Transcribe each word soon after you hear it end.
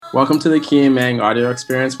Welcome to the Key and Mang audio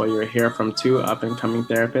experience, where you'll hear from two up-and-coming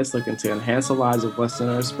therapists looking to enhance the lives of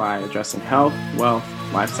listeners by addressing health, wealth,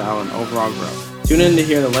 lifestyle, and overall growth. Tune in to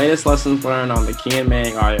hear the latest lessons learned on the Key and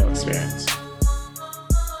Mang audio experience.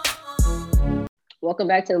 Welcome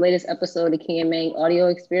back to the latest episode of the Key and Mang audio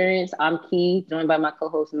experience. I'm Key, joined by my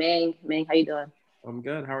co-host Mang. Mang, how you doing? I'm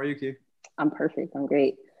good. How are you, Key? I'm perfect. I'm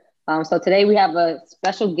great. So today we have a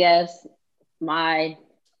special guest, my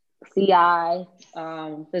CI,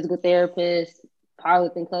 physical therapist,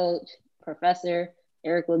 powerlifting coach, professor,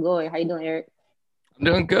 Eric Lagoy. How you doing, Eric? I'm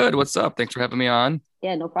doing good. What's up? Thanks for having me on.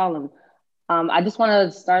 Yeah, no problem. I just want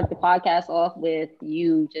to start the podcast off with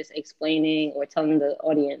you just explaining or telling the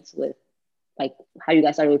audience with like how you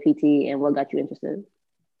got started with PT and what got you interested.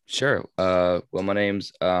 Sure. Well, my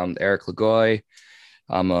name's Eric Lagoy.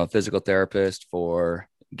 I'm a physical therapist for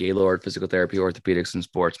Gaylord Physical Therapy, Orthopedics, and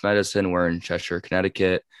Sports Medicine. We're in Cheshire,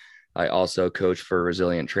 Connecticut. I also coach for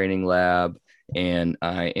Resilient Training Lab, and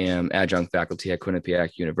I am adjunct faculty at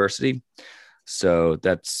Quinnipiac University. So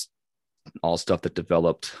that's all stuff that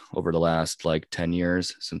developed over the last 10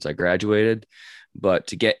 years since I graduated. But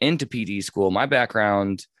to get into PT school, my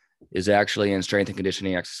background is actually in strength and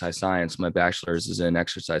conditioning exercise science. My bachelor's is in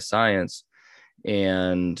exercise science.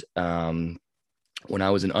 And when I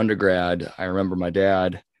was an undergrad, I remember my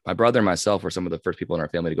dad, my brother, and myself were some of the first people in our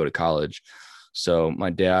family to go to college. So my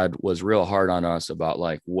dad was real hard on us about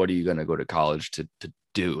what are you going to go to college to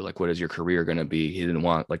do? What is your career going to be? He didn't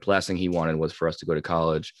want, the last thing he wanted was for us to go to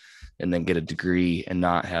college and then get a degree and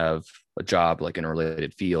not have a job in a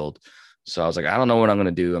related field. So I was like, I don't know what I'm going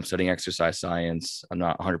to do. I'm studying exercise science. I'm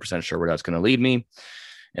not 100% sure where that's going to lead me.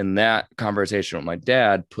 And that conversation with my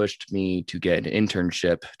dad pushed me to get an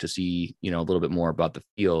internship to see, a little bit more about the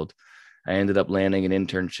field. I ended up landing an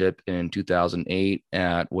internship in 2008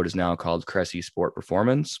 at what is now called Cressy Sport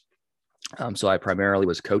Performance. So I primarily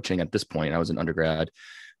was coaching at this point. I was an undergrad,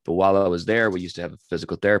 but while I was there, we used to have a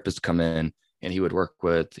physical therapist come in, and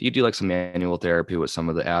he'd do some manual therapy with some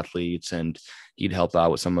of the athletes, and he'd help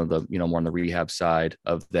out with some of the, more on the rehab side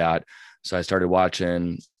of that. So I started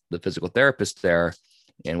watching the physical therapist there,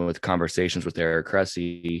 and with conversations with Eric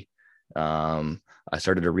Cressy, I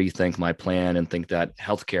started to rethink my plan and think that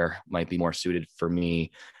healthcare might be more suited for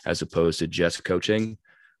me as opposed to just coaching.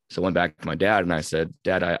 So I went back to my dad and I said,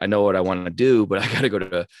 Dad, I know what I want to do, but I got to go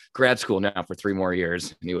to grad school now for 3 more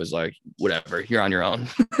years. And he was like, whatever, you're on your own.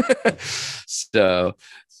 So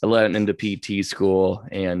I went into PT school,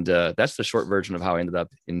 and that's the short version of how I ended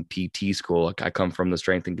up in PT school. I come from the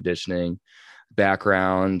strength and conditioning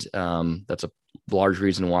background. That's a large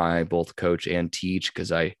reason why I both coach and teach,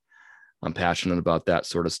 because I'm passionate about that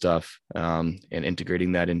sort of stuff, and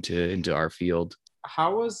integrating that into our field.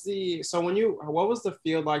 What was the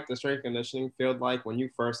field like, the strength conditioning field like when you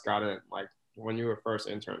first got in, when you were first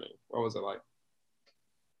interning? What was it like?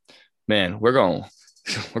 Man, we're going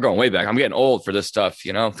way back. I'm getting old for this stuff,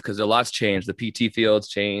 because a lot's changed. The PT field's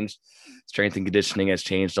changed. Strength and conditioning has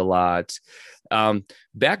changed a lot.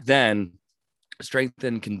 Back then, strength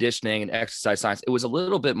and conditioning and exercise science, it was a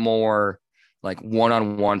little bit more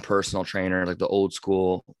one-on-one personal trainer, the old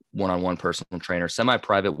school one-on-one personal trainer.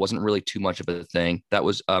 Semi-private wasn't really too much of a thing. That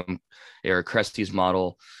was Eric Cressy's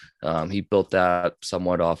model. He built that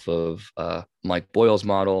somewhat off of Mike Boyle's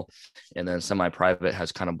model, and then semi-private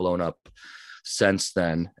has kind of blown up since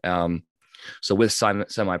then. So with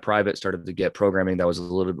semi-private, started to get programming that was a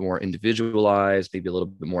little bit more individualized, maybe a little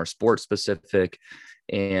bit more sports specific.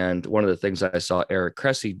 And one of the things I saw Eric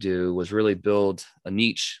Cressy do was really build a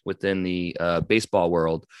niche within the baseball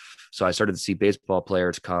world. So I started to see baseball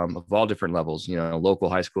players come of all different levels, local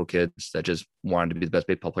high school kids that just wanted to be the best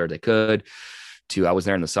baseball player they could, to I was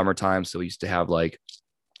there in the summertime. So we used to have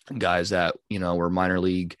guys that, were minor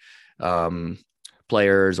league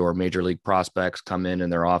players or major league prospects come in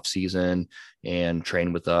their off season and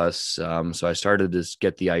train with us. So I started to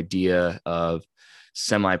get the idea of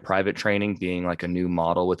semi-private training being a new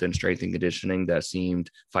model within strength and conditioning that seemed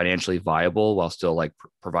financially viable while still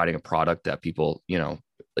providing a product that people,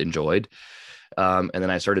 enjoyed. And then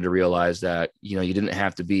I started to realize that, you didn't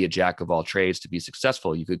have to be a jack of all trades to be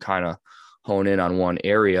successful. You could kind of hone in on one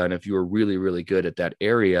area. And if you were really, really good at that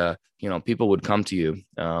area, people would come to you.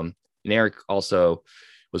 And Eric also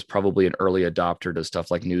was probably an early adopter to stuff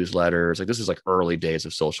like newsletters. This is early days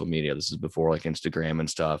of social media. This is before Instagram and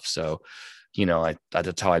stuff. So,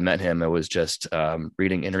 that's how I met him. It was just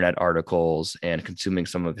reading internet articles and consuming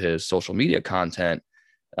some of his social media content.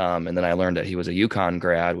 And then I learned that he was a UConn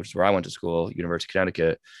grad, which is where I went to school, University of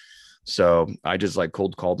Connecticut. So I just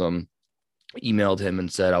cold called him, emailed him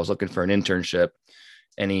and said I was looking for an internship.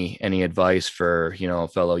 any advice for, a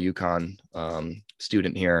fellow UConn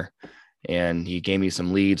student here. And he gave me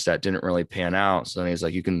some leads that didn't really pan out. So then he's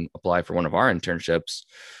like, you can apply for one of our internships.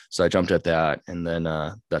 So I jumped at that. And then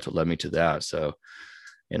that's what led me to that. So,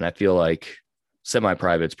 and I feel like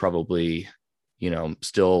semi-private's probably,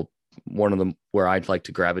 still one of them where I'd like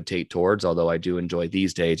to gravitate towards, although I do enjoy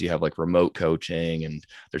these days. You have like remote coaching and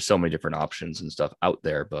there's so many different options and stuff out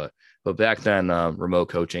there. But back then, remote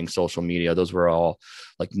coaching, social media, those were all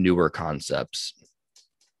like newer concepts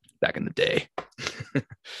back in the day.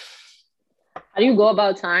 How do you go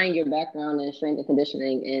about tying your background in strength and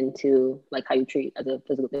conditioning into like how you treat as a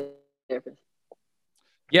physical therapist?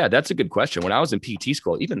 Yeah, that's a good question. When I was in PT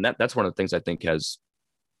school, even that's one of the things I think has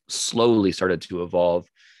slowly started to evolve,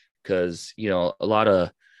 because, a lot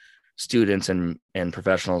of students and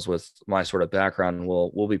professionals with my sort of background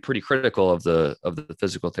will be pretty critical of the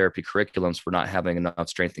physical therapy curriculums for not having enough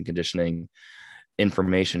strength and conditioning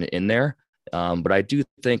information in there. But I do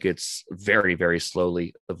think it's very, very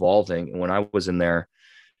slowly evolving. And when I was in there,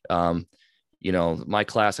 my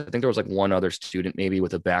class, I think there was like one other student maybe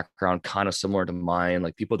with a background kind of similar to mine.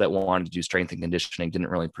 Like people that wanted to do strength and conditioning didn't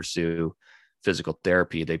really pursue physical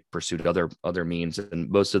therapy. They pursued other means. And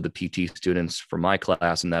most of the PT students from my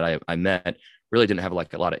class and that I met really didn't have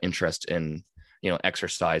like a lot of interest in,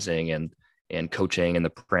 exercising and coaching and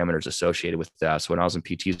the parameters associated with that. So when I was in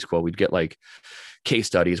PT school, we'd get like case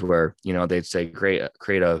studies where, they'd say,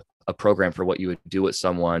 create a program for what you would do with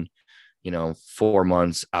someone, 4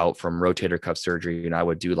 months out from rotator cuff surgery. And I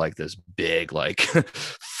would do like this big, like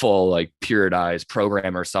full, like periodized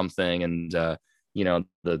program or something. And,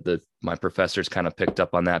 my professors kind of picked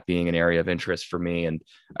up on that being an area of interest for me. And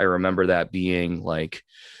I remember that being like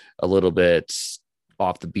a little bit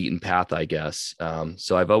off the beaten path, I guess.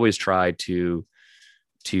 So I've always tried to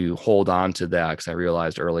hold on to that, because I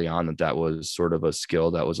realized early on that was sort of a skill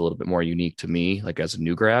that was a little bit more unique to me, like as a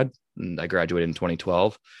new grad. And I graduated in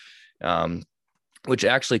 2012, which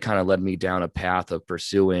actually kind of led me down a path of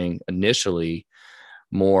pursuing initially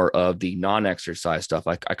more of the non-exercise stuff.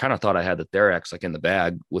 I kind of thought I had the Therex like in the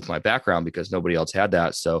bag with my background because nobody else had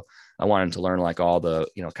that. So I wanted to learn like all the,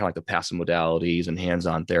 kind of like the passive modalities and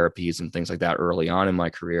hands-on therapies and things like that early on in my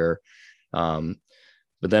career. But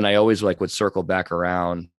then I always like would circle back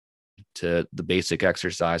around to the basic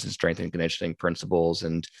exercise and strength and conditioning principles.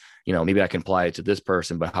 And, maybe I can apply it to this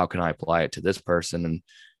person, but how can I apply it to this person? And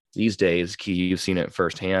these days, Key, you've seen it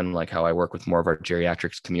firsthand, like how I work with more of our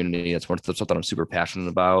geriatrics community. It's something I'm super passionate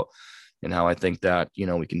about, and how I think that,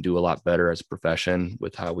 we can do a lot better as a profession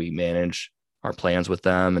with how we manage our plans with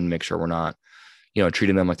them and make sure we're not,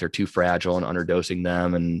 treating them like they're too fragile and underdosing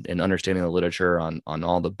them, and understanding the literature on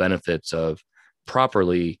all the benefits of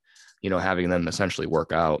properly, having them essentially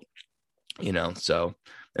work out, so,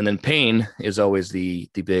 and then pain is always the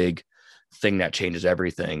big thing that changes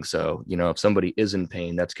everything. So, if somebody is in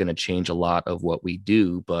pain, that's going to change a lot of what we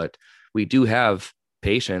do. But we do have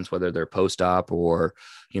patients, whether they're post-op or,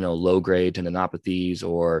 low grade tendinopathies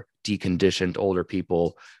or deconditioned older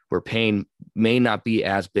people, where pain may not be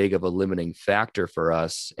as big of a limiting factor for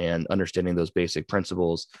us, and understanding those basic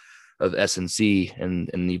principles of S&C and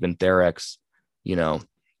even Therex,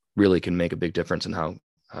 really can make a big difference in how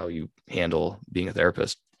you handle being a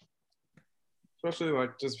therapist. Especially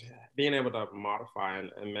like just being able to modify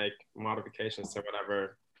and make modifications to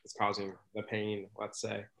whatever is causing the pain, let's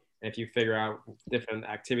say. And if you figure out different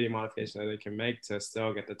activity modifications that they can make to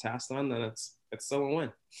still get the task done, then it's still a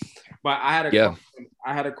win. But I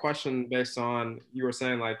had a question based on, you were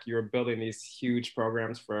saying like you were building these huge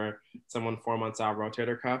programs for someone 4 months out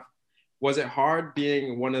rotator cuff. Was it hard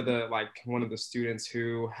being one of the students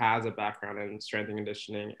who has a background in strength and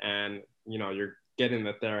conditioning, and you're getting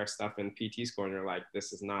the Therex stuff in PT school and you're like,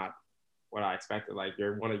 this is not what I expected? Like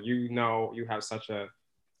you have such a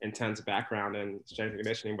intense background in strength and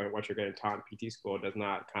conditioning, but what you're getting taught in PT school does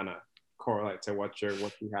not kind of correlate to what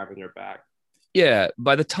you have in your back. Yeah.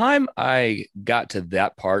 By the time I got to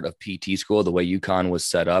that part of PT school, the way UConn was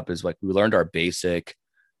set up is like, we learned our basic,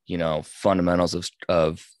 fundamentals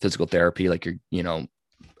of physical therapy, like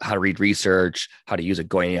how to read research, how to use a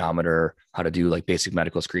goniometer, how to do like basic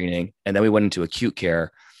medical screening. And then we went into acute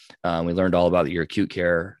care. We learned all about your acute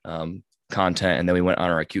care content. And then we went on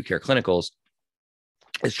our acute care clinicals.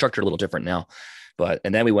 It's structured a little different now,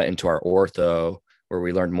 and then we went into our ortho, where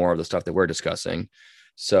we learned more of the stuff that we're discussing.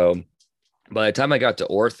 So by the time I got to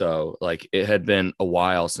ortho, like it had been a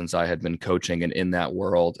while since I had been coaching and in that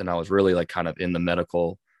world. And I was really like kind of in the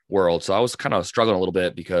medical world. So I was kind of struggling a little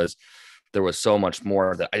bit, because there was so much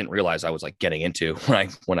more that I didn't realize I was like getting into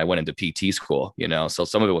when I went into PT school, you know. So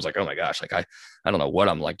some of it was like, oh my gosh, like I don't know what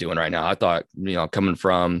I'm like doing right now. I thought, you know, coming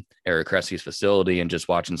from Eric Cressy's facility and just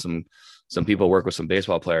watching some people work with some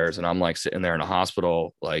baseball players, and I'm like sitting there in a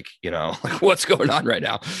hospital, like, you know, like what's going on right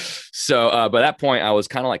now. So by that point, I was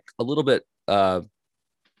kind of like a little bit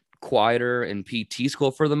quieter in PT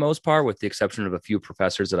school for the most part, with the exception of a few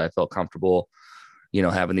professors that I felt comfortable, you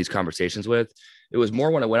know, having these conversations with. It was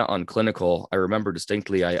more when I went out on clinical. I remember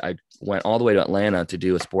distinctly, I went all the way to Atlanta to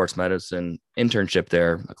do a sports medicine internship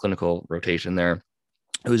there, a clinical rotation there.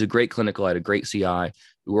 It was a great clinical. I had a great CI.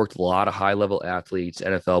 We worked with a lot of high level athletes,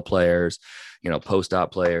 NFL players, you know,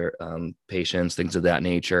 post-op player patients, things of that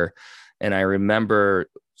nature. And I remember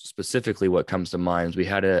specifically what comes to mind is we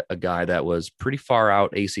had a guy that was pretty far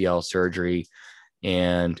out ACL surgery,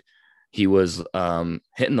 and he was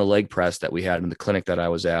hitting the leg press that we had in the clinic that I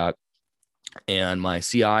was at. And my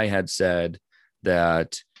CI had said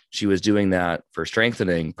that she was doing that for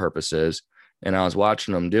strengthening purposes. And I was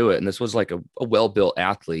watching him do it. And this was like a well-built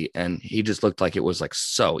athlete. And he just looked like it was like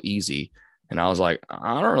so easy. And I was like,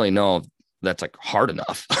 I don't really know if that's like hard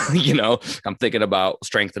enough. You know, I'm thinking about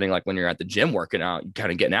strengthening, like when you're at the gym working out,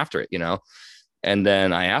 kind of getting after it, you know? And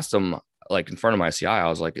then I asked him, like in front of my CI, I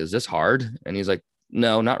was like, is this hard? And he's like,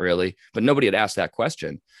 no, not really. But nobody had asked that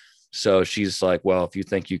question. So she's like, well, if you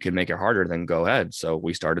think you can make it harder, then go ahead. So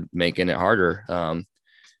we started making it harder.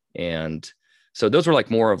 And so those were like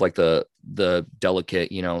more of like the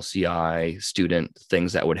delicate, you know, CI student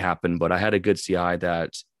things that would happen. But I had a good CI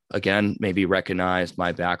that, again, maybe recognized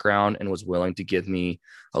my background and was willing to give me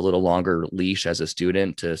a little longer leash as a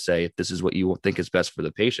student to say, if this is what you think is best for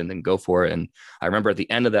the patient, then go for it. And I remember at the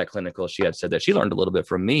end of that clinical, she had said that she learned a little bit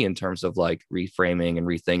from me in terms of like reframing and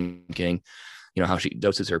rethinking, you know, how she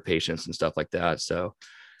doses her patients and stuff like that. So,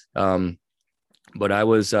 but I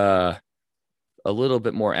was a little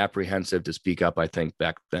bit more apprehensive to speak up, I think,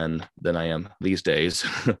 back then than I am these days.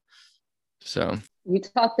 So You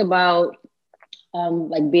talked about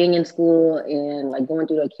like being in school and like going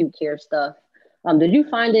through the acute care stuff. Did you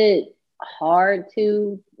find it hard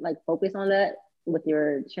to like focus on that with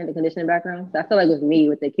your strength and conditioning background? I feel like with me,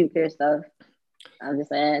 with the acute care stuff, I'm just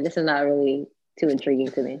saying this is not really too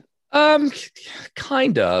intriguing to me.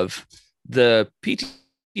 Kind of. The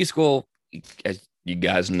PT school, as you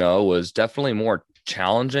guys know, was definitely more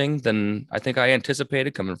challenging than I think I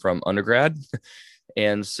anticipated coming from undergrad.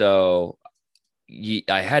 And so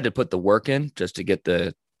I had to put the work in just to get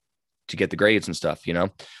the grades and stuff, you know?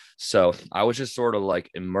 So I was just sort of like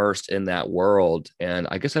immersed in that world. And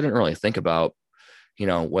I guess I didn't really think about, you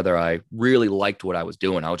know, whether I really liked what I was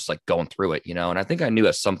doing. I was just like going through it, you know? And I think I knew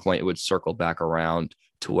at some point it would circle back around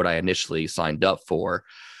to what I initially signed up for.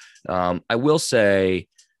 I will say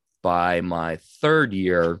by my third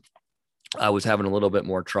year, I was having a little bit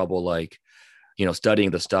more trouble, like, you know,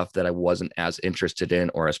 studying the stuff that I wasn't as interested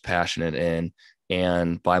in or as passionate in.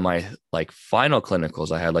 And by my like final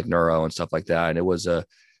clinicals, I had like neuro and stuff like that. And it was a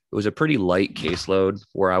pretty light caseload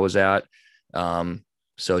where I was at.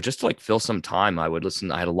 So just to like fill some time, I would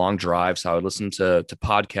listen. I had a long drive, so I would listen to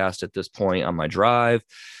podcasts at this point on my drive.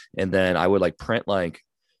 And then I would like print like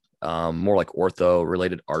more like ortho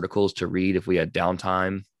related articles to read if we had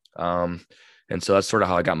downtime. And so that's sort of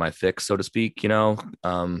how I got my fix, so to speak. You know,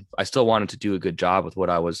 I still wanted to do a good job with what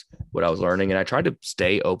I was learning, and I tried to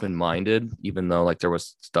stay open minded, even though like there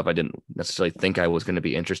was stuff I didn't necessarily think I was going to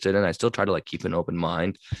be interested in. I still try to like keep an open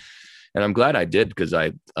mind, and I'm glad I did, because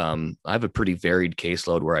I have a pretty varied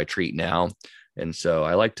caseload where I treat now, and so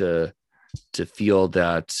I like to feel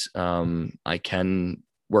that I can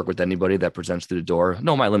work with anybody that presents through the door.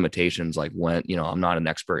 Know my limitations, like when, you know, I'm not an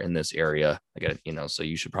expert in this area. I get, you know, so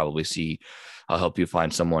you should probably see, I'll help you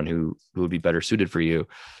find someone who would be better suited for you.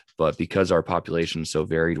 But because our population is so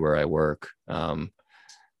varied where I work, you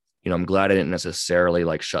know, I'm glad I didn't necessarily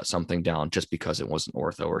like shut something down just because it wasn't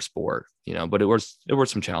ortho or sport, you know, but there were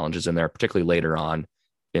some challenges in there, particularly later on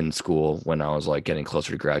in school when I was like getting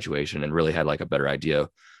closer to graduation and really had like a better idea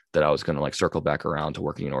that I was going to like circle back around to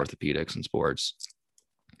working in orthopedics and sports.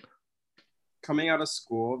 Coming out of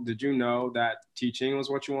school, did you know that teaching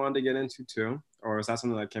was what you wanted to get into too? Or is that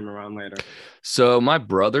something that came around later? So my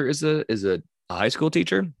brother is a high school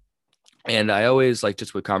teacher. And I always like,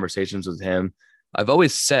 just with conversations with him, I've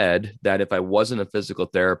always said that if I wasn't a physical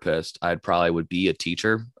therapist, I'd probably would be a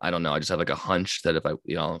teacher. I don't know. I just have like a hunch that if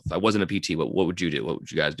I wasn't a PT, what would you do? What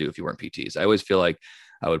would you guys do if you weren't PTs? I always feel like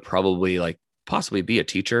I would probably like possibly be a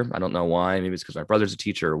teacher. I don't know why. Maybe it's because my brother's a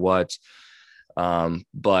teacher or what.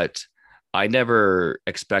 But I never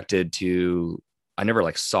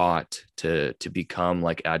like sought to become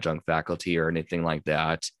like adjunct faculty or anything like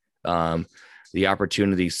that. The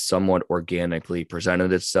opportunity somewhat organically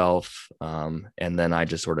presented itself. And then I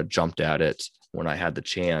just sort of jumped at it when I had the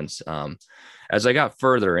chance. As I got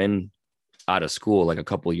further in out of school, like a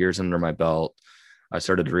couple of years under my belt, I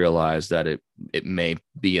started to realize that it may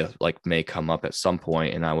be may come up at some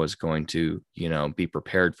point, and I was going to, be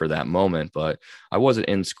prepared for that moment. But I wasn't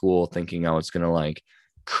in school thinking I was going to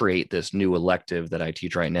create this new elective that I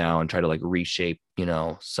teach right now and try to reshape,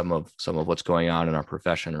 some of what's going on in our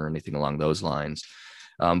profession or anything along those lines.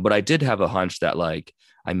 But I did have a hunch that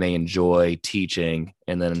I may enjoy teaching,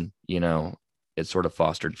 and then, it sort of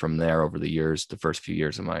fostered from there over the years, the first few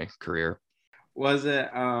years of my career. Was it,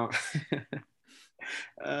 oh,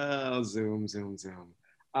 zoom. So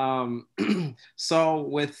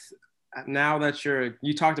now that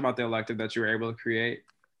you talked about the elective that you were able to create,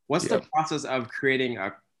 what's the process of creating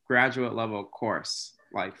a graduate level course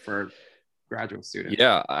for graduate students?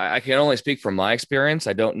 Yeah, I can only speak from my experience.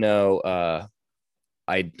 I don't know.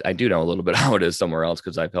 I do know a little bit how it is somewhere else,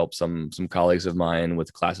 because I've helped some colleagues of mine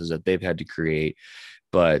with classes that they've had to create.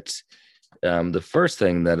 But the first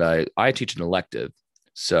thing that I teach an elective,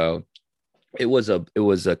 so it was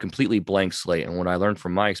a completely blank slate. And what I learned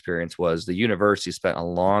from my experience was the university spent a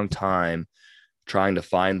long time trying to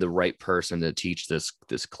find the right person to teach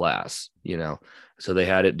this class, so they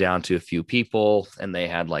had it down to a few people, and they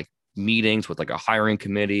had meetings with a hiring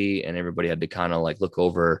committee, and everybody had to kind of look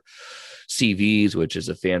over CVs, which is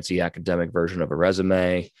a fancy academic version of a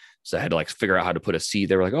resume. So I had to figure out how to put a C.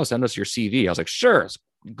 They were like, "Oh, send us your CV." I was like, "Sure."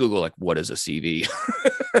 Google what is a CV?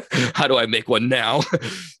 How do I make one now?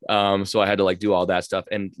 So I had to do all that stuff.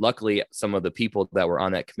 And luckily, some of the people that were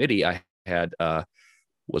on that committee I had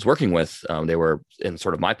was working with, they were in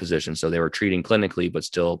sort of my position. So they were treating clinically,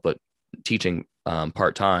 but teaching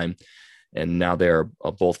part-time. And now they're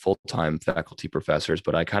both full-time faculty professors.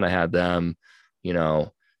 But I kind of had them,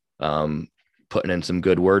 putting in some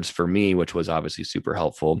good words for me, which was obviously super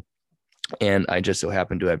helpful. And I just so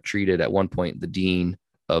happened to have treated at one point the dean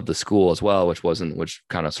of the school as well, which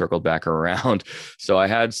kind of circled back around. So I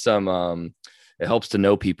had some, it helps to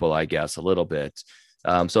know people, I guess, a little bit.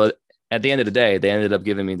 So at the end of the day, they ended up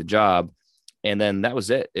giving me the job, and then that was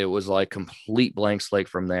it. It was complete blank slate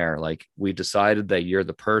from there. We decided that you're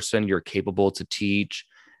the person, you're capable to teach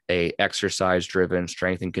a exercise driven,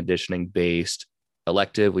 strength and conditioning based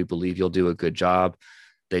elective. We believe you'll do a good job.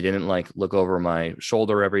 They didn't look over my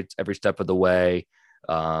shoulder every step of the way.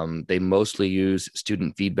 They mostly use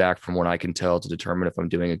student feedback, from what I can tell, to determine if I'm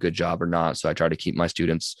doing a good job or not. So I try to keep my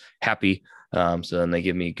students happy. So then they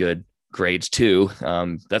give me good grades too.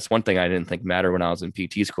 That's one thing I didn't think mattered when I was in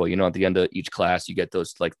PT school. At the end of each class, you get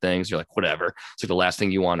those things. You're whatever. It's the last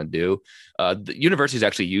thing you want to do. The universities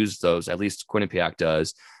actually use those. At least Quinnipiac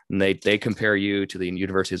does. And they compare you to the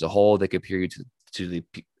university as a whole. They compare you to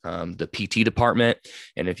the PT department.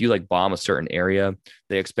 And if you bomb a certain area,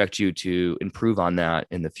 they expect you to improve on that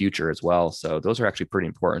in the future as well. So those are actually pretty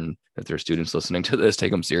important. If there are students listening to this,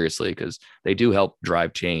 take them seriously, because they do help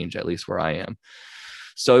drive change, at least where I am.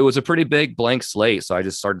 So it was a pretty big blank slate. So I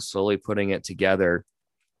just started slowly putting it together.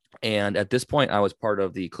 And at this point, I was part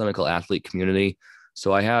of the clinical athlete community.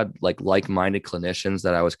 So I had like-minded clinicians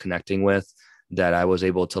that I was connecting with, that I was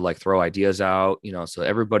able to throw ideas out, so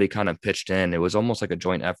everybody kind of pitched in. It was almost like a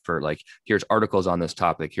joint effort. Here's articles on this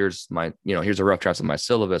topic. Here's here's a rough draft of my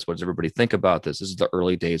syllabus. What does everybody think about this? This is the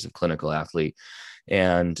early days of clinical athlete.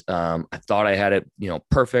 And I thought I had it,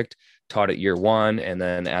 perfect, taught it year one. And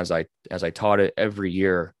then as I taught it every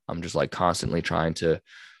year, I'm just constantly trying to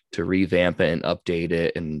revamp it and update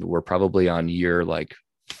it. And we're probably on year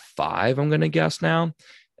 5, I'm going to guess now.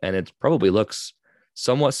 And it probably looks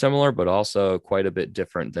somewhat similar, but also quite a bit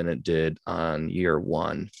different than it did on year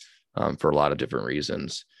one, for a lot of different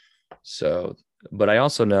reasons. So, but I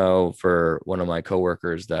also know for one of my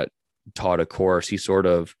coworkers that taught a course, he sort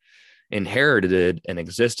of inherited an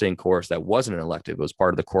existing course that wasn't an elective. It was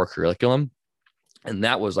part of the core curriculum. And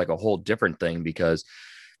that was a whole different thing, because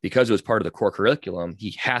it was part of the core curriculum,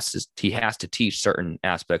 he has to teach certain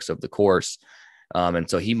aspects of the course. And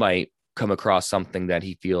so he might come across something that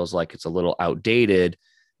he feels it's a little outdated,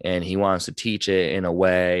 and he wants to teach it in a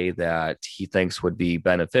way that he thinks would be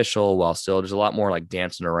beneficial, while still there's a lot more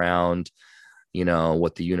dancing around,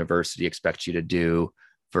 what the university expects you to do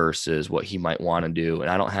versus what he might want to do.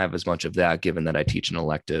 And I don't have as much of that, given that I teach an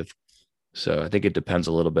elective. So I think it depends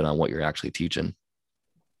a little bit on what you're actually teaching.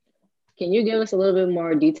 Can you give us a little bit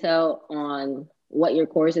more detail on what your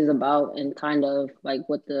course is about, and kind of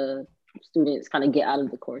what the students kind of get out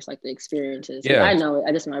of the course, the experiences? Yeah. I know it.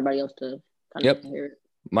 I just want everybody else to kind of hear it.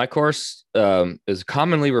 My course is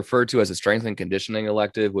commonly referred to as a strength and conditioning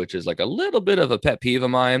elective, which is like a little bit of a pet peeve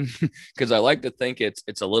of mine because I like to think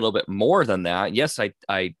it's a little bit more than that. Yes,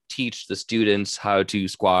 I teach the students how to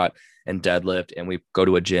squat and deadlift, and we go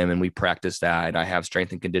to a gym and we practice that. And I have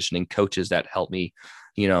strength and conditioning coaches that help me,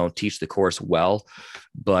 teach the course well.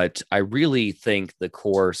 But I really think the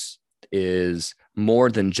course is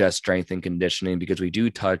more than just strength and conditioning because we do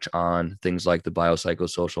touch on things like the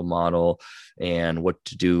biopsychosocial model and what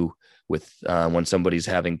to do with when somebody's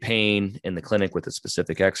having pain in the clinic with a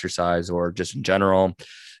specific exercise or just in general.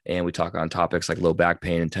 And we talk on topics like low back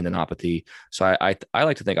pain and tendinopathy. So I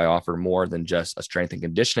like to think I offer more than just a strength and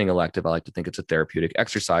conditioning elective. I like to think it's a therapeutic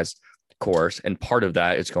exercise course. And part of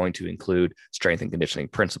that is going to include strength and conditioning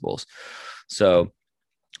principles. So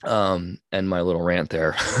and my little rant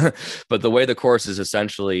there, but the way the course is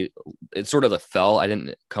essentially, it's sort of a fell. I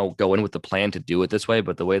didn't go in with the plan to do it this way,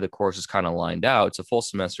 but the way the course is kind of lined out, it's a full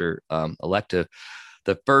semester elective.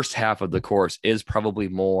 The first half of the course is probably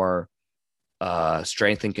more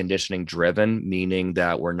strength and conditioning driven, meaning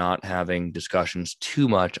that we're not having discussions too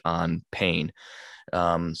much on pain.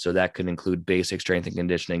 So that could include basic strength and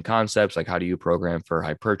conditioning concepts, like how do you program for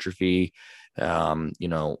hypertrophy?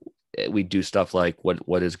 We do stuff like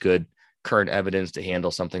what is good current evidence to handle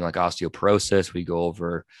something like osteoporosis. We go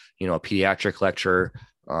over, a pediatric lecture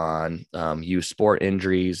on youth sport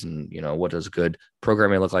injuries and, what does good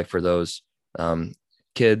programming look like for those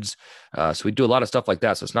kids. So we do a lot of stuff like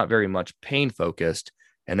that. So it's not very much pain focused.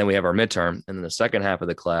 And then we have our midterm. And then the second half of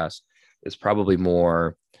the class is probably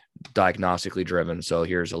more diagnostically driven. So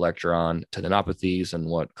here's a lecture on tendinopathies and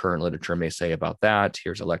what current literature may say about that.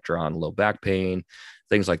 Here's a lecture on low back pain,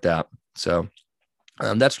 things like that. So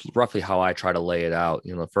that's roughly how I try to lay it out.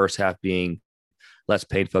 The first half being less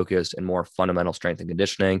pain focused and more fundamental strength and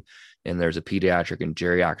conditioning. And there's a pediatric and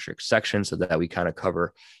geriatric section so that we kind of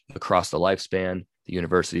cover across the lifespan. The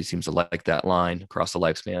university seems to like that line across the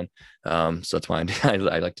lifespan. So that's why I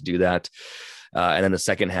like to do that. And then the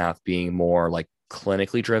second half being more like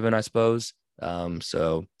clinically driven, I suppose.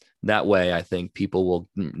 So that way, I think people will,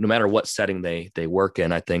 no matter what setting they work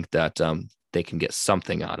in, I think that they can get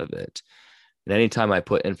something out of it. And anytime I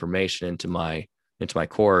put information into my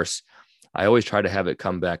course, I always try to have it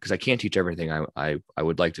come back because I can't teach everything I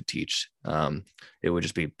would like to teach. It would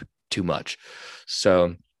just be too much.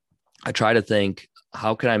 So I try to think,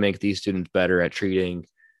 how can I make these students better at treating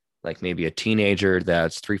like maybe a teenager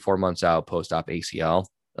that's 3-4 months out post-op ACL.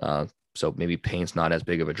 So maybe pain's not as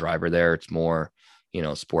big of a driver there. It's more,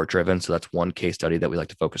 sport driven. So that's one case study that we like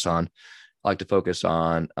to focus on. I like to focus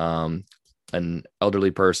on an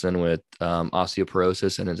elderly person with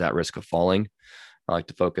osteoporosis and is at risk of falling. I like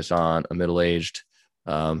to focus on a middle-aged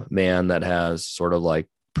man that has sort of like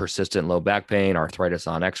persistent low back pain, arthritis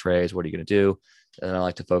on x-rays. What are you going to do? And I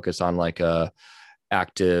like to focus on like a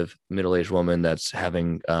active middle-aged woman that's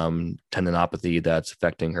having tendinopathy that's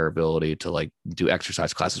affecting her ability to like do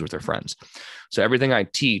exercise classes with her friends. So everything I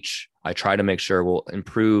teach, I try to make sure will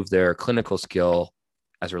improve their clinical skill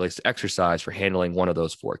as it relates to exercise for handling one of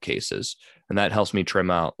those 4 cases. And that helps me trim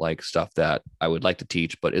out like stuff that I would like to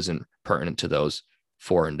teach, but isn't pertinent to those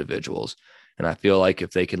 4 individuals. And I feel like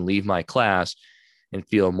if they can leave my class and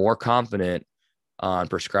feel more confident on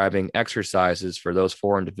prescribing exercises for those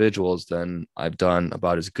 4 individuals, then I've done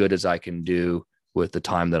about as good as I can do with the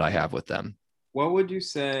time that I have with them. What would you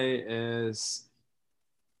say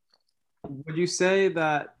would you say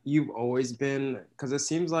that you've always been, because it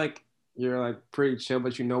seems like you're like pretty chill,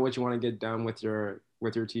 but you know what you want to get done with your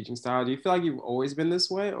teaching style. Do you feel like you've always been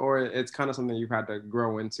this way, or it's kind of something you've had to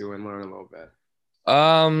grow into and learn a little bit?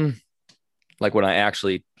 Like when I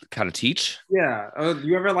actually kind of teach. Yeah. Do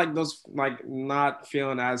you ever like those, like not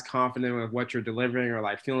feeling as confident with what you're delivering, or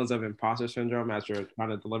like feelings of imposter syndrome as you're trying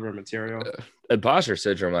to deliver material? Imposter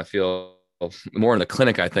syndrome, I feel more in the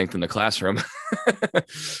clinic, I think, than the classroom.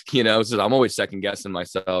 So I'm always second guessing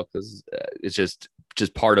myself because it's just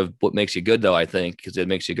part of what makes you good, though, I think, because it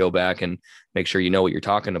makes you go back and make sure you know what you're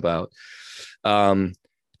talking about.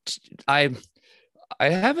 I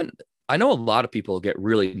haven't. I know a lot of people get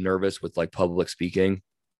really nervous with like public speaking,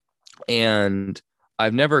 and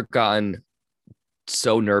I've never gotten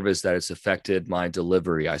so nervous that it's affected my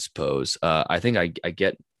delivery, I suppose. I think I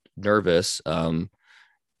get nervous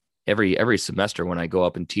every semester when I go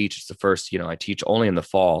up and teach. It's the first, I teach only in the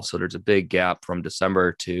fall. So there's a big gap from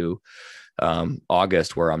December to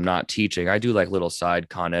August where I'm not teaching. I do like little side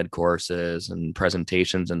con ed courses and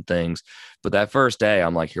presentations and things. But that first day,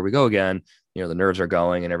 I'm like, here we go again. The nerves are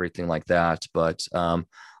going and everything like that. But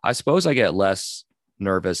I suppose I get less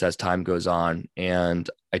nervous as time goes on. And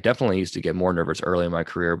I definitely used to get more nervous early in my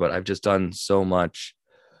career, but I've just done so much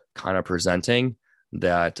kind of presenting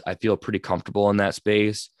that I feel pretty comfortable in that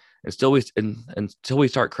space. Until we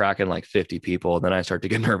start cracking like 50 people, then I start to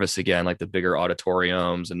get nervous again, like the bigger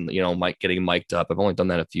auditoriums and, getting mic'd up. I've only done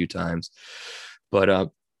that a few times, but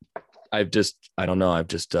I don't know.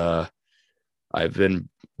 I've been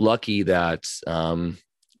lucky that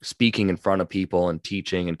speaking in front of people and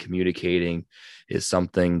teaching and communicating is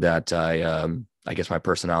something that I guess my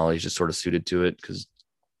personality is just sort of suited to it, because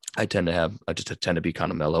I tend to be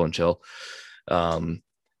kind of mellow and chill.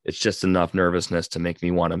 It's just enough nervousness to make me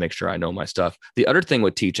want to make sure I know my stuff. The other thing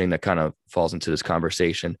with teaching that kind of falls into this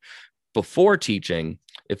conversation, before teaching,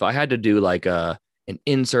 if I had to do like an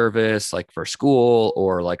in-service, like for school,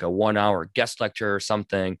 or like a 1-hour guest lecture or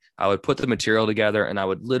something, I would put the material together and I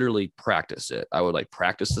would literally practice it. I would like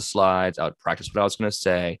practice the slides. I would practice what I was going to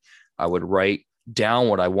say. I would write down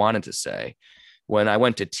what I wanted to say. When I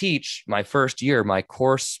went to teach my first year, my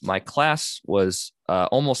class was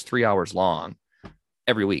almost 3 hours long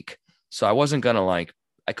every week. So I wasn't going to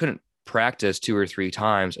I couldn't practice 2 or 3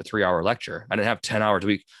 times a 3-hour lecture. I didn't have 10 hours a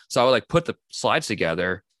week. So I would put the slides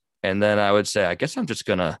together, and then I would say, I guess I'm just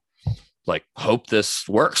going to hope this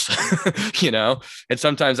works, and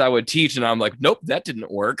sometimes I would teach and I'm like, nope, that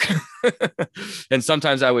didn't work. And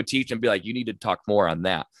sometimes I would teach and be like, you need to talk more on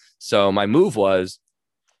that. So my move was,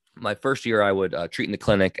 my first year I would treat in the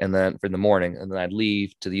clinic and then for the morning, and then I'd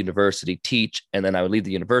leave to the university, teach, and then I would leave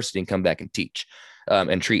the university and come back and teach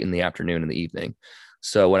and treat in the afternoon and the evening.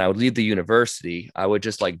 So when I would leave the university, I would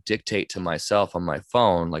just dictate to myself on my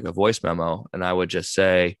phone, like a voice memo. And I would just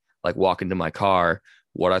say, walk into my car,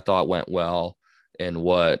 what I thought went well and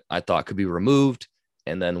what I thought could be removed.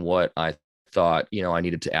 And then what I thought, I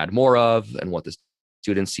needed to add more of, and what the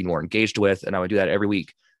students seemed more engaged with. And I would do that every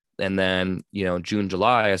week. And then, June,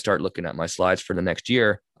 July, I start looking at my slides for the next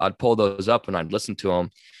year. I'd pull those up and I'd listen to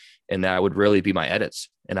them, and that would really be my edits.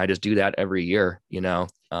 And I just do that every year,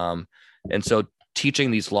 and so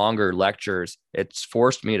teaching these longer lectures, it's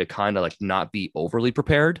forced me to kind of not be overly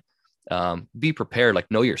prepared, be prepared,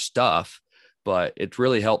 know your stuff. But it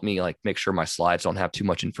really helped me make sure my slides don't have too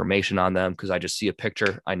much information on them, because I just see a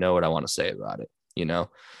picture. I know what I want to say about it,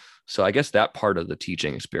 So I guess that part of the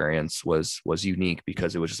teaching experience was unique,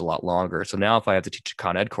 because it was just a lot longer. So now if I have to teach a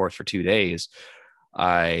Con Ed course for 2 days,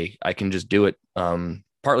 I can just do it,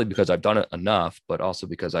 partly because I've done it enough, but also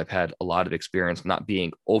because I've had a lot of experience not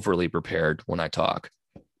being overly prepared when I talk.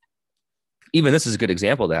 Even this is a good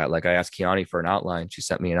example of that. I asked Kiani for an outline. She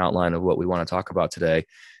sent me an outline of what we want to talk about today.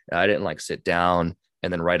 I didn't sit down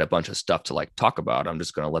and then write a bunch of stuff to talk about. I'm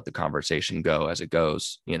just going to let the conversation go as it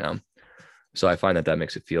goes, So I find that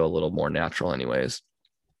makes it feel a little more natural anyways.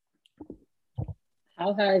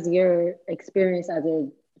 How has your experience as a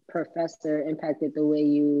professor impacted the way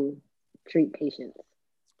you treat patients?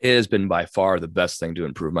 It has been by far the best thing to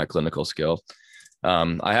improve my clinical skill.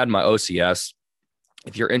 I had my OCS.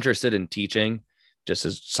 If you're interested in teaching, just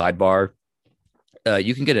as sidebar,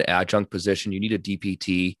 you can get an adjunct position. You need a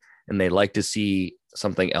DPT, and they like to see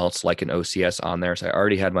something else like an OCS on there. So I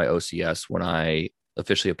already had my OCS when I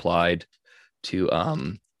officially applied to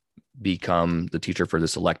become the teacher for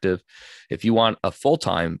this elective. If you want a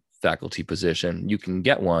full-time faculty position, you can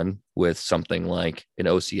get one with something like an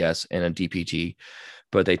OCS and a DPT,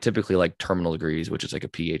 but they typically like terminal degrees, which is like a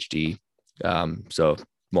PhD. So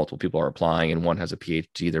multiple people are applying and one has a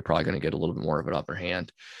PhD, they're probably going to get a little bit more of an upper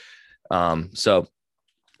hand. So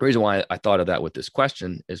the reason why I thought of that with this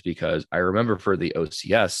question is because I remember for the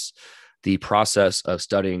OCS, the process of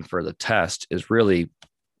studying for the test is really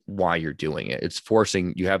why you're doing it. It's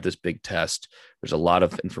forcing, you have this big test. There's a lot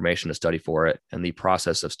of information to study for it. And the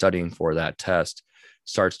process of studying for that test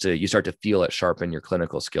you start to feel it sharpen your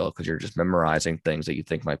clinical skill, because you're just memorizing things that you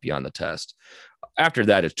think might be on the test. After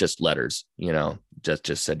that, it's just letters,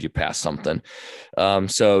 just said you passed something.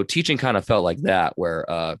 So teaching kind of felt like that, where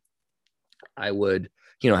I would,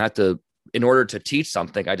 have to, in order to teach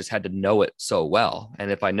something, I just had to know it so well.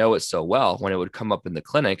 And if I know it so well, when it would come up in the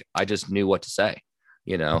clinic, I just knew what to say.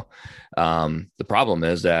 The problem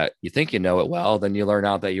is that you think you know it well, then you learn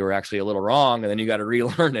out that you were actually a little wrong, and then you got to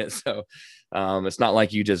relearn it. So it's not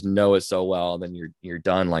like you just know it so well, then you're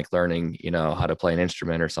done learning, how to play an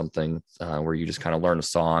instrument or something, where you just kind of learn a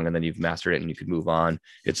song and then you've mastered it and you could move on.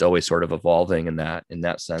 It's always sort of evolving in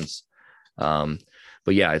that sense.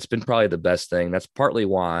 But yeah, it's been probably the best thing. That's partly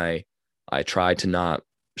why I try to not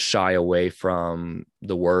shy away from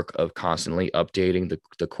the work of constantly updating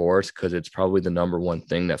the course, because it's probably the number one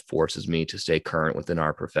thing that forces me to stay current within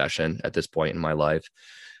our profession at this point in my life.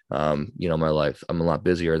 My life, I'm a lot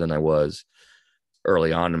busier than I was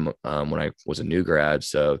early on when I was a new grad.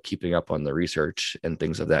 So keeping up on the research and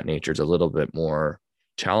things of that nature is a little bit more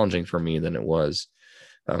challenging for me than it was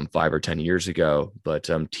 5 or 10 years ago. But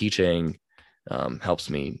teaching helps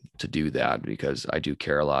me to do that because I do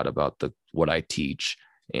care a lot about what I teach,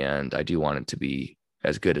 and I do want it to be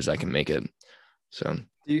as good as I can make it. So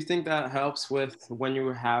do you think that helps with when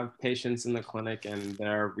you have patients in the clinic and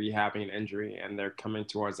they're rehabbing an injury and they're coming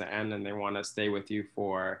towards the end and they want to stay with you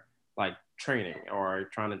for like training or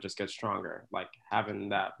trying to just get stronger, like having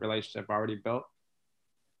that relationship already built?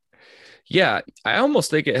 yeah, I almost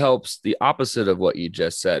think it helps the opposite of what you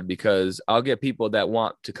just said, because I'll get people that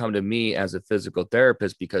want to come to me as a physical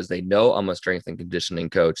therapist because they know I'm a strength and conditioning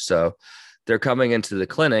coach. So they're coming into the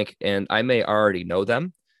clinic and I may already know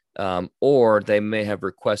them, or they may have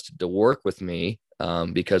requested to work with me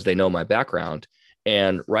because they know my background.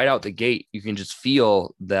 And right out the gate, you can just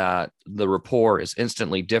feel that the rapport is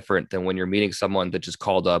instantly different than when you're meeting someone that just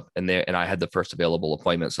called up and I had the first available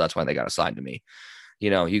appointment. So that's why they got assigned to me.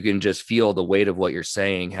 You can just feel the weight of what you're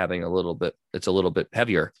saying having it's a little bit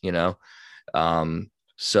heavier.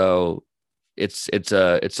 So it's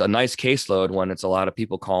a nice caseload when it's a lot of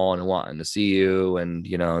people calling and wanting to see you. And,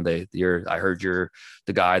 I heard you're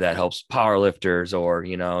the guy that helps power lifters, or,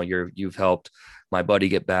 you've helped my buddy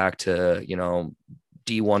get back to,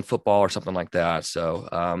 D1 football or something like that.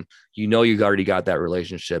 So, you've already got that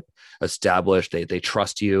relationship established. They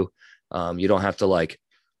trust you. You don't have to like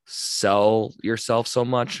sell yourself so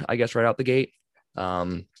much, I guess, right out the gate.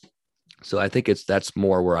 So I think that's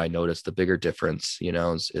more where I notice the bigger difference,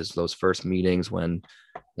 is those first meetings when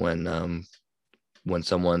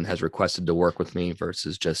someone has requested to work with me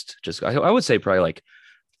versus just I would say probably like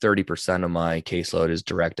 30% of my caseload is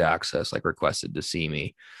direct access, like requested to see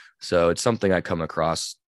me. So it's something I come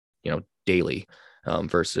across, daily,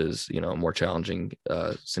 versus, more challenging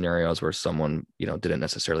scenarios where someone, didn't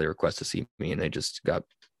necessarily request to see me and they just got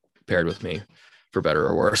paired with me for better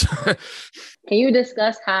or worse. Can you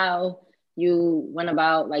discuss how you went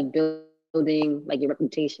about like building like your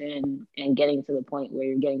reputation and getting to the point where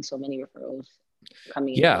you're getting so many referrals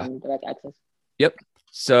coming in from direct access? Yep.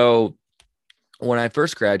 So when I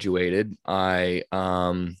first graduated, my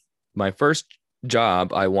first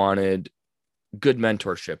job, I wanted good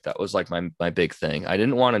mentorship. That was like my big thing. I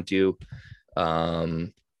didn't want to do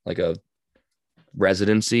like a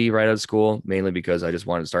residency right out of school, mainly because I just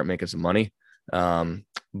wanted to start making some money.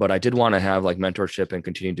 But I did want to have like mentorship and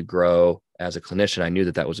continue to grow as a clinician. I knew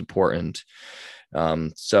that was important.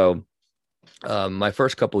 So my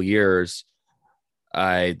first couple years,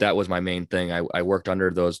 that was my main thing. I worked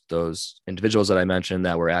under those individuals that I mentioned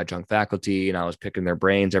that were adjunct faculty, and I was picking their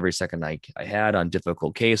brains every second I had on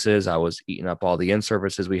difficult cases. I was eating up all the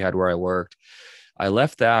in-services we had where I worked. I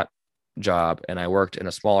left that job and I worked in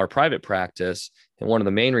a smaller private practice. And one of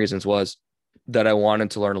the main reasons was that I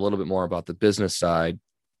wanted to learn a little bit more about the business side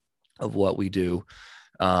of what we do.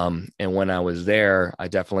 And when I was there, I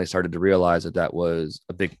definitely started to realize that was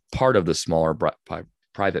a big part of the smaller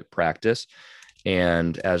private practice.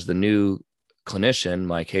 And as the new clinician,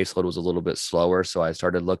 my caseload was a little bit slower. So I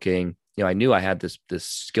started looking, I knew I had this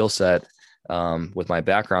skill set with my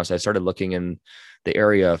background. So I started looking in the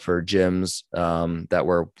area for gyms that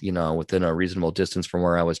were, within a reasonable distance from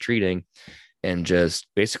where I was treating, and just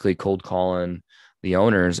basically cold calling the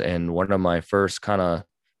owners. And one of my first kind of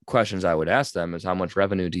questions I would ask them is, how much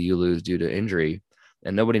revenue do you lose due to injury?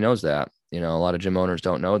 And nobody knows that. A lot of gym owners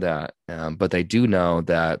don't know that, but they do know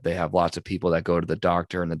that they have lots of people that go to the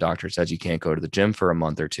doctor and the doctor says you can't go to the gym for a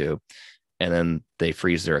month or two, and then they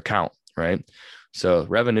freeze their account, right? So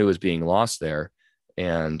revenue is being lost there.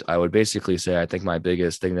 And I would basically say, I think my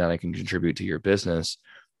biggest thing that I can contribute to your business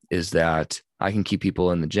is that I can keep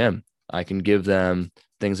people in the gym. I can give them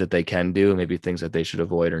things that they can do, maybe things that they should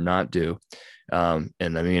avoid or not do. And I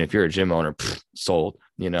mean, if you're a gym owner, sold,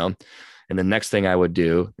 And the next thing I would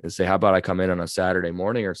do is say, how about I come in on a Saturday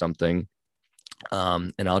morning or something,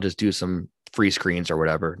 and I'll just do some free screens or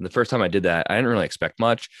whatever. And the first time I did that, I didn't really expect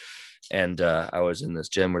much. And I was in this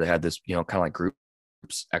gym where they had this, kind of like group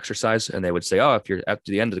exercise, and they would say, oh, if you're at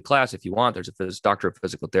the end of the class, if you want, there's a doctor of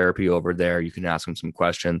physical therapy over there, you can ask him some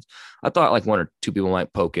questions. I thought like one or two people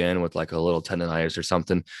might poke in with like a little tendonitis or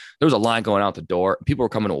something. There was a line going out the door. People were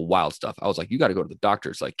coming with wild stuff. I was like, you got to go to the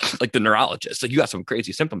doctors, like the neurologist, like you got some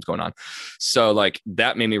crazy symptoms going on. So like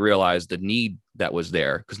that made me realize the need that was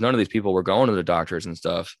there, because none of these people were going to the doctors and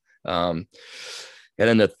stuff. And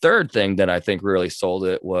then the third thing that I think really sold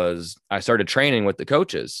it was I started training with the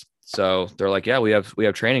coaches. So they're like, yeah, we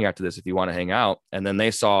have training after this if you want to hang out. And then they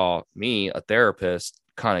saw me, a therapist,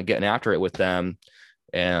 kind of getting after it with them.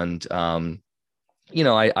 And,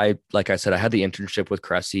 I, like I said, I had the internship with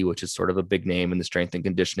Cressy, which is sort of a big name in the strength and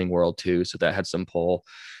conditioning world too. So that had some pull,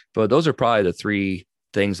 but those are probably the three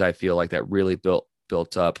things I feel like that really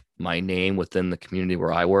built up my name within the community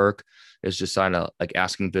where I work is just kind of like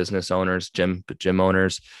asking business owners, gym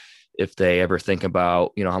owners, if they ever think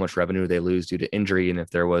about, how much revenue they lose due to injury, and if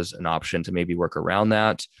there was an option to maybe work around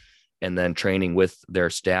that, and then training with their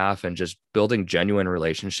staff and just building genuine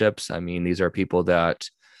relationships. I mean, these are people that,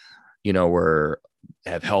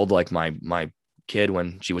 have held like my kid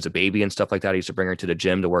when she was a baby and stuff like that. I used to bring her to the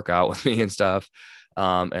gym to work out with me and stuff.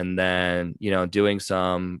 And then, doing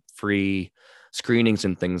some free screenings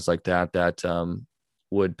and things like that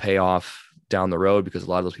would pay off down the road, because a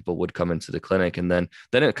lot of those people would come into the clinic, and then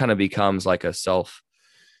it kind of becomes like a self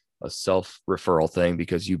referral thing,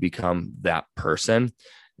 because you become that person.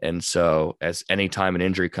 And so as any time an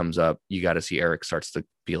injury comes up, you got to see Eric starts to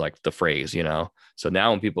be like the phrase, so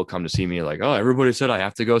now when people come to see me, like, oh, everybody said I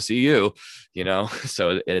have to go see you,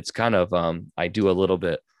 so it's kind of, I do a little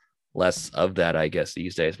bit less of that, I guess,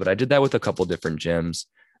 these days, but I did that with a couple different gyms,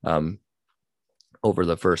 over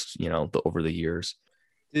the first, over the years.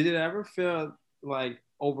 Did it ever feel like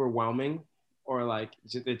overwhelming, or like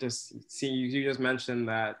it just see you just mentioned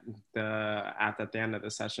that at the end of the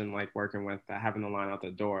session, like working with having the line out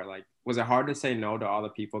the door, like was it hard to say no to all the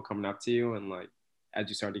people coming up to you, and like as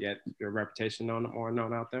you start to get your reputation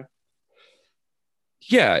known out there?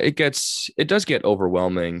 Yeah, it does get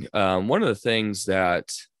overwhelming. One of the things that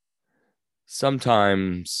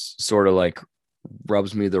sometimes sort of like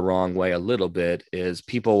rubs me the wrong way a little bit is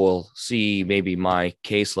people will see maybe my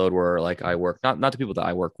caseload where like I work, not the people that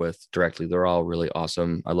I work with directly. They're all really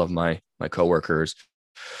awesome. I love my coworkers,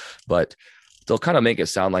 but they'll kind of make it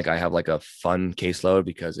sound like I have like a fun caseload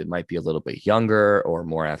because it might be a little bit younger or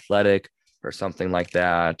more athletic or something like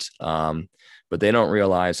that. But they don't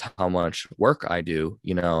realize how much work I do,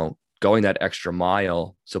 going that extra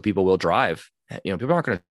mile. So people will drive, people aren't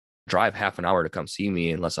going to drive half an hour to come see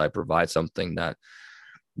me unless I provide something that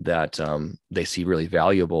they see really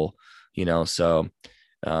valuable, so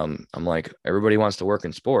I'm like, everybody wants to work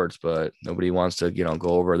in sports, but nobody wants to, go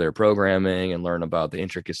over their programming and learn about the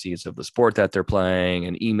intricacies of the sport that they're playing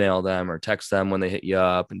and email them or text them when they hit you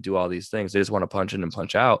up and do all these things. They just want to punch in and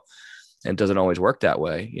punch out, and it doesn't always work that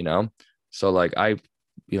way, so like I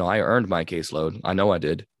earned my caseload. I know I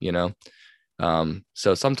did,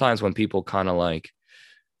 so sometimes when people kind of like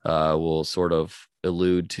will sort of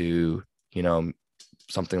allude to,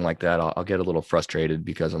 something like that, I'll get a little frustrated,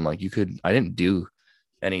 because I'm like, I didn't do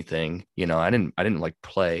anything, I didn't like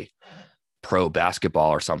play pro basketball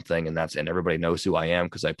or something, and everybody knows who I am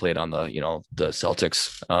because I played on the, the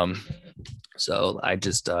Celtics. So I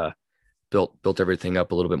just built everything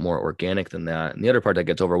up a little bit more organic than that. And the other part that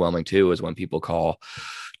gets overwhelming too is when people call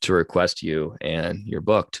to request you and you're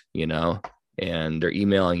booked, and they're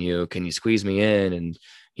emailing you, can you squeeze me in? And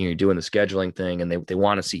you're doing the scheduling thing, and they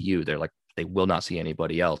want to see you. They're like, they will not see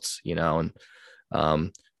anybody else, and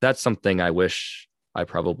that's something I wish I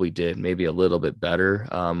probably did maybe a little bit better.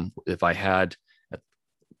 If I had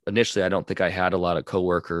initially, I don't think I had a lot of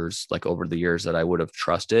coworkers like over the years that I would have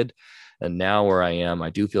trusted. And now where I am, I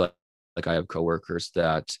do feel like I have coworkers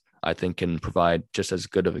that I think can provide just as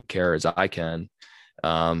good of a care as I can.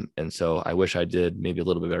 And so I wish I did maybe a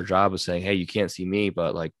little bit better job of saying, hey, you can't see me,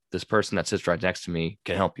 but like this person that sits right next to me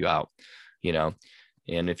can help you out,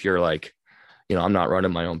 and if you're like, I'm not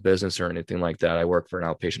running my own business or anything like that. I work for an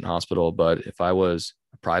outpatient hospital, but if I was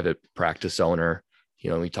a private practice owner,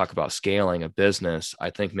 we talk about scaling a business.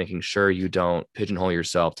 I think making sure you don't pigeonhole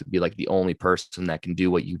yourself to be like the only person that can do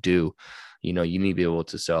what you do. You need to be able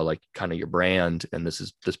to sell like kind of your brand. And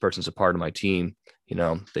this person's a part of my team,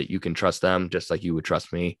 that you can trust them just like you would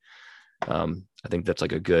trust me. I think that's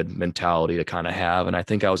like a good mentality to kind of have. And I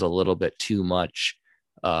think I was a little bit too much,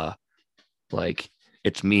 like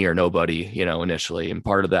it's me or nobody, initially. And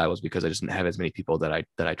part of that was because I just didn't have as many people that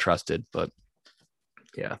I trusted, but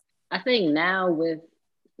yeah. I think now with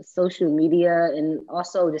social media and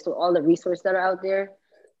also just with all the resources that are out there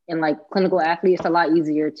and like clinical athletes, it's a lot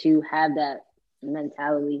easier to have that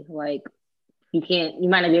mentality. Like you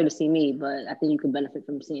might not be able to see me, but I think you could benefit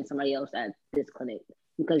from seeing somebody else at this clinic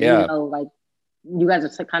because, like you guys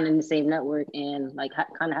are kind of in the same network and like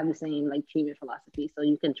kind of have the same like treatment philosophy. So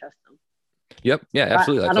you can trust them. Yep. Yeah,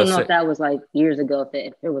 absolutely. I don't know if that was like years ago,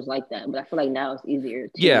 if it was like that, but I feel like now it's easier.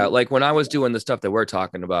 Yeah. Like when I was doing the stuff that we're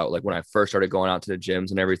talking about, like when I first started going out to the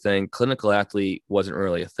gyms and everything, clinical athlete wasn't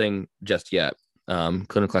really a thing just yet.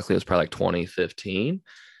 Clinical athlete was probably like 2015.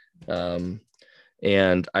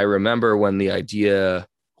 And I remember when the idea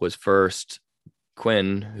was first,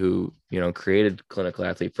 Quinn, who, created clinical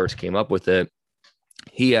athlete, first came up with it.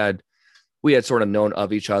 We had sort of known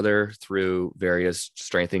of each other through various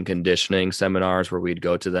strength and conditioning seminars where we'd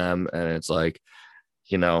go to them. And it's like,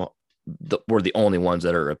 we're the only ones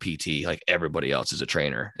that are a PT. Like everybody else is a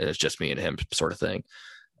trainer. And it's just me and him sort of thing.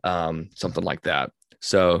 Something like that.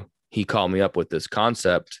 So he called me up with this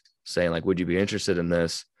concept saying like, would you be interested in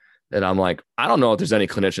this? And I'm like, I don't know if there's any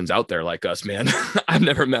clinicians out there like us, man. I've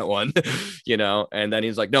never met one, and then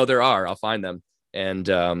he's like, no, there are, I'll find them. And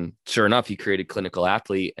sure enough, he created Clinical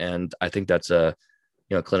Athlete. And I think that's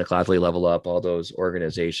Clinical Athlete, Level Up, all those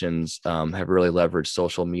organizations have really leveraged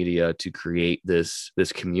social media to create this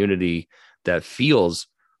community that feels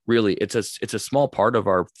really, it's a small part of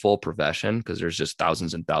our full profession because there's just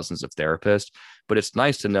thousands and thousands of therapists, but it's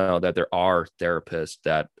nice to know that there are therapists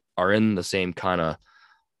that are in the same kind of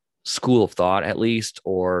school of thought,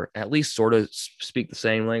 or at least sort of speak the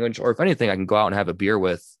same language, or if anything, I can go out and have a beer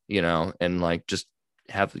with, and like just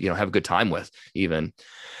have a good time with even.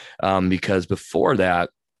 Because before that,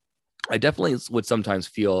 I definitely would sometimes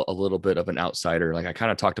feel a little bit of an outsider. Like I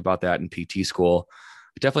kind of talked about that in PT school.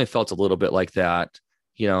 I definitely felt a little bit like that,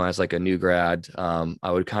 as like a new grad.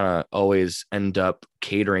 I would kind of always end up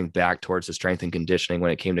catering back towards the strength and conditioning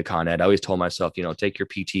when it came to Con Ed. I always told myself, take your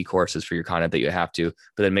PT courses for your Con Ed that you have to,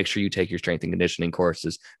 but then make sure you take your strength and conditioning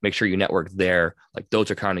courses, make sure you network there. Like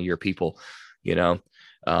those are kind of your people,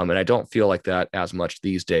 and I don't feel like that as much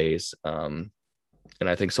these days. And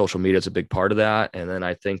I think social media is a big part of that. And then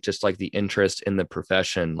I think just like the interest in the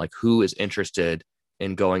profession, like who is interested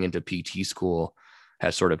in going into PT school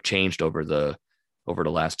has sort of changed over the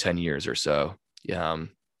last 10 years or so. And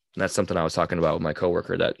that's something I was talking about with my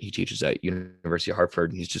coworker that he teaches at University of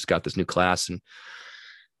Hartford. And he's just got this new class and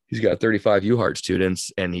he's got 35 UHeart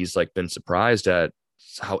students. And he's like been surprised at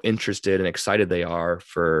how interested and excited they are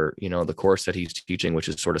for, the course that he's teaching, which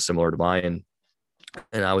is sort of similar to mine.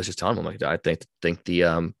 And I was just telling him, like, I think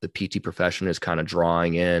the PT profession is kind of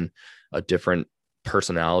drawing in a different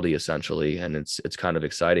personality essentially. And it's kind of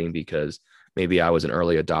exciting because maybe I was an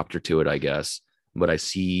early adopter to it, I guess, but I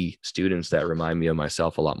see students that remind me of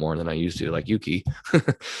myself a lot more than I used to, like Yuki.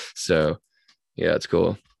 So yeah, it's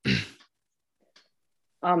cool.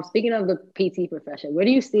 Speaking of the PT profession, where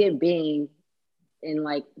do you see it being in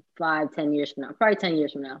like 5-10 years from now? Probably 10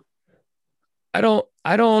 years from now. I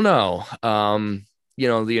don't know.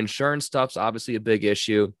 The insurance stuff's obviously a big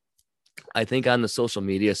issue. I think on the social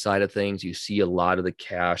media side of things, you see a lot of the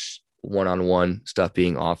cash one-on-one stuff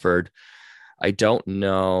being offered. I don't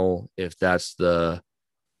know if that's the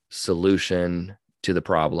solution to the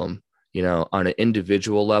problem. On an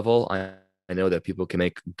individual level, I know that people can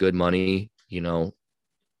make good money,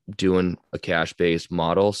 doing a cash-based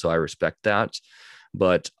model. So I respect that.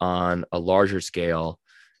 But on a larger scale,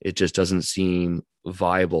 it just doesn't seem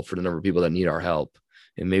viable for the number of people that need our help.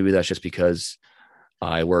 And maybe that's just because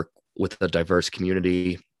I work with a diverse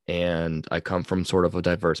community and I come from sort of a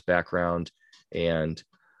diverse background and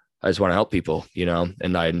I just want to help people,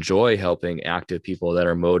 and I enjoy helping active people that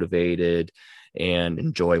are motivated and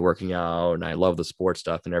enjoy working out. And I love the sports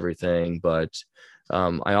stuff and everything. But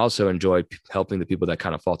I also enjoy helping the people that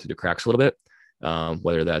kind of fall through the cracks a little bit,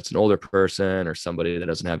 whether that's an older person or somebody that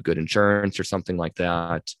doesn't have good insurance or something like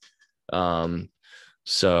that.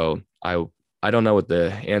 So I don't know what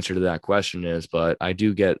the answer to that question is, but I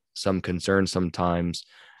do get some concern sometimes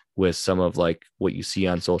with some of like what you see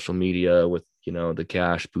on social media with, the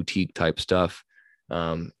cash boutique type stuff.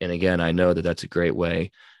 And again, I know that that's a great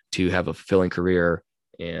way to have a fulfilling career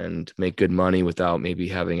and make good money without maybe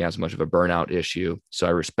having as much of a burnout issue. So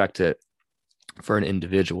I respect it for an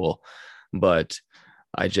individual, but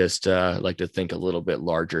I just like to think a little bit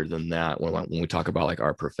larger than that when we talk about like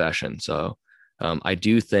our profession. So I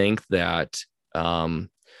do think that, one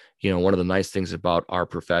of the nice things about our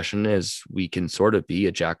profession is we can sort of be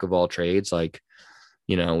a jack of all trades. Like,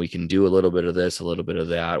 we can do a little bit of this, a little bit of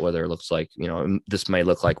that, whether it looks like, this may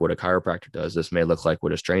look like what a chiropractor does. This may look like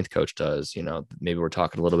what a strength coach does. Maybe we're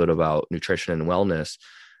talking a little bit about nutrition and wellness.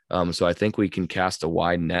 So I think we can cast a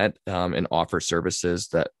wide net and offer services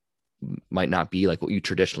that might not be like what you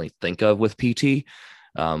traditionally think of with PT.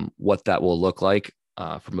 What that will look like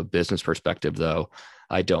from a business perspective, though,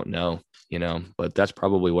 I don't know, but that's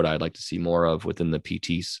probably what I'd like to see more of within the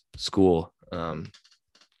PT school,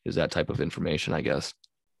 is that type of information, I guess.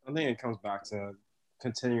 I think it comes back to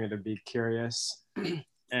continuing to be curious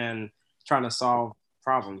and trying to solve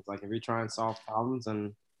problems. Like if you try and solve problems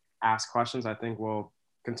and ask questions, I think we'll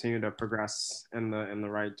continue to progress in the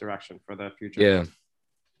right direction for the future.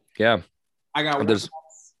 Yeah. I got one.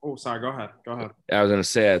 Oh, sorry. Go ahead. I was going to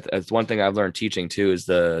say, it's one thing I've learned teaching too, is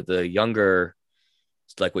the younger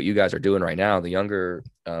like what you guys are doing right now, the younger,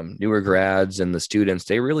 newer grads and the students,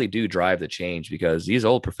 they really do drive the change, because these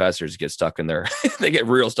old professors get stuck in their, they get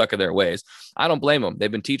real stuck in their ways. I don't blame them.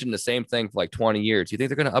 They've been teaching the same thing for like 20 years. You think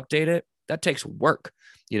they're going to update it? That takes work,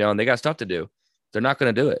 and they got stuff to do. They're not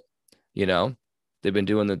going to do it. They've been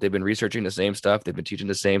doing that. They've been researching the same stuff. They've been teaching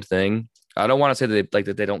the same thing. I don't want to say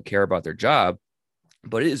that they don't care about their job,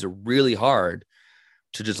 but it is really hard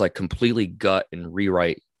to just like completely gut and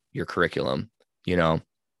rewrite your curriculum,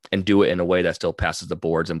 and do it in a way that still passes the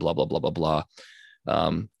boards and blah, blah, blah, blah, blah.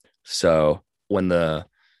 So when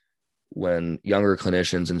younger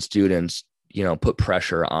clinicians and students, put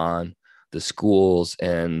pressure on the schools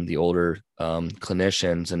and the older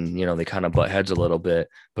clinicians, and, they kind of butt heads a little bit,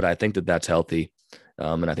 but I think that that's healthy.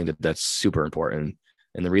 And I think that that's super important.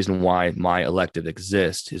 And the reason why my elective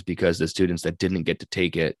exists is because the students that didn't get to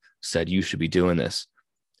take it said, you should be doing this.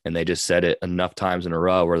 And they just said it enough times in a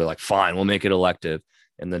row where they're like, fine, we'll make it elective.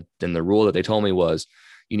 And then the rule that they told me was,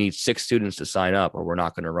 you need 6 students to sign up or we're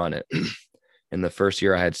not going to run it. In the first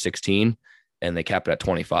year I had 16 and they capped it at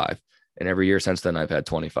 25. And every year since then, I've had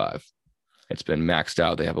 25. It's been maxed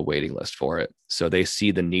out. They have a waiting list for it. So they see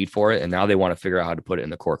the need for it. And now they want to figure out how to put it in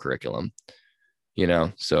the core curriculum,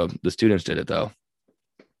 so the students did it though.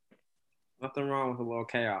 Nothing wrong with a little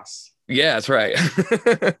chaos. Yeah, that's right.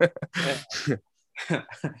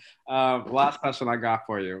 Last question I got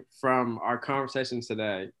for you from our conversation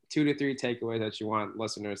today: 2 to 3 takeaways that you want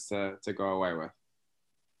listeners to go away with.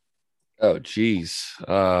 Oh, geez.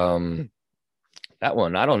 That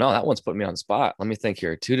one, I don't know. That one's putting me on the spot. Let me think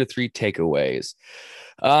here. 2 to 3 takeaways.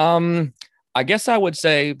 I guess I would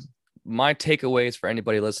say my takeaways for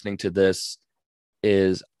anybody listening to this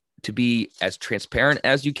is to be as transparent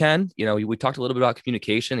as you can. We talked a little bit about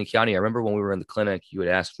communication, and Kiani, I remember when we were in the clinic, you had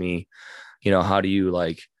asked me, how do you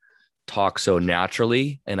like talk so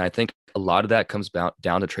naturally? And I think a lot of that comes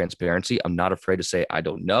down to transparency. I'm not afraid to say, I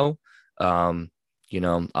don't know.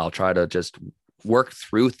 I'll try to just work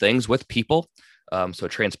through things with people. So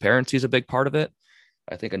transparency is a big part of it.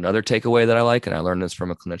 I think another takeaway that I like, and I learned this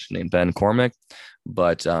from a clinician named Ben Cormick,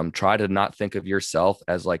 but try to not think of yourself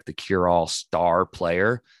as like the cure-all star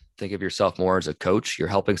player. Think of yourself more as a coach. You're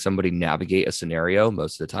helping somebody navigate a scenario.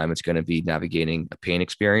 Most of the time it's going to be navigating a pain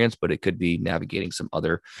experience, but it could be navigating some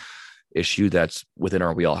other issue that's within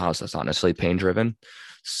our wheelhouse that's not necessarily pain driven.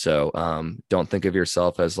 So don't think of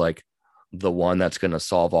yourself as like the one that's going to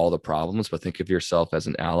solve all the problems, but think of yourself as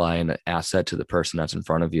an ally and an asset to the person that's in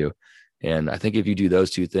front of you. And I think if you do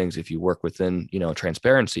those 2 things, if you work within,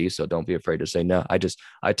 transparency, so don't be afraid to say no.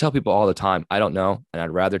 I tell people all the time, I don't know. And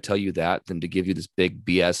I'd rather tell you that than to give you this big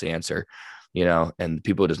BS answer, and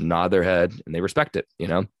people just nod their head and they respect it,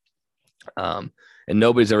 and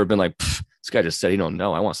nobody's ever been like, this guy just said, he don't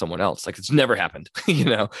know. I want someone else. Like, it's never happened.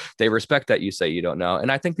 They respect that you say you don't know.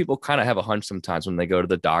 And I think people kind of have a hunch sometimes when they go to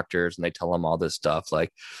the doctors and they tell them all this stuff.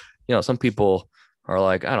 Like, some people are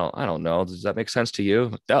like, I don't know. Does that make sense to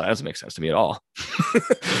you? No, that doesn't make sense to me at all.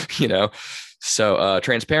 So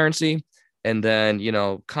transparency. And then,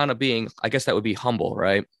 kind of being, I guess that would be humble,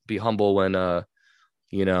 right? Be humble when,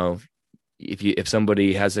 if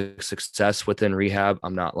somebody has a success within rehab,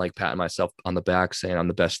 I'm not like patting myself on the back saying I'm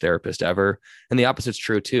the best therapist ever. And the opposite's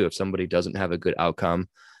true too. If somebody doesn't have a good outcome,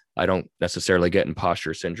 I don't necessarily get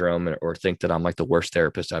imposter syndrome or think that I'm like the worst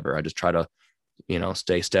therapist ever. I just try to,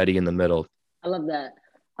 stay steady in the middle. I love that.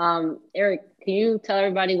 Eric, can you tell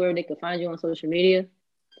everybody where they can find you on social media?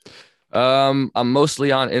 I'm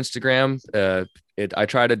mostly on Instagram. I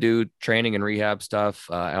try to do training and rehab stuff.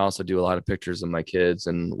 I also do a lot of pictures of my kids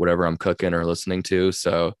and whatever I'm cooking or listening to.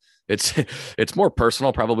 So it's more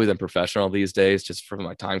personal probably than professional these days, just for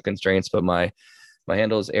my time constraints. But my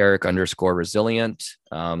handle is Eric_resilient.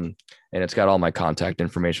 And it's got all my contact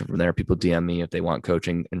information from there. People DM me if they want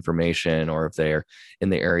coaching information or if they're in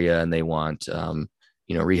the area and they want,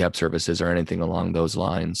 rehab services or anything along those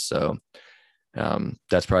lines. So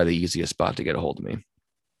that's probably the easiest spot to get a hold of me.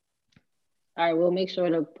 All right, we'll make sure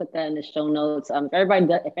to put that in the show notes.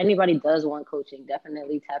 If anybody does want coaching,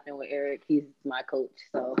 definitely tap in with Eric. He's my coach.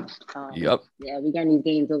 So yep. Yeah, we got these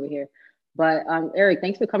games over here. But Eric,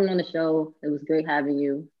 thanks for coming on the show. It was great having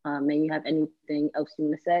you. May you have anything else you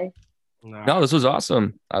want to say? No, this was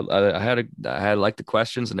awesome. I had like the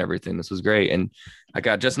questions and everything. This was great. And I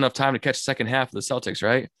got just enough time to catch the second half of the Celtics,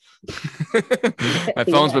 right? My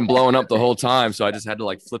phone's been blowing up the whole time. So I just had to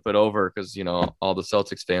like flip it over because, all the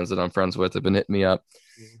Celtics fans that I'm friends with have been hitting me up.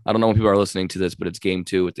 I don't know when people are listening to this, but it's game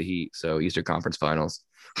 2 with the Heat. So Eastern Conference Finals.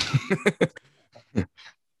 And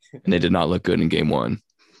they did not look good in game 1.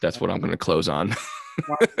 That's what I'm going to close on.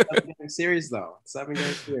 7-game series, though.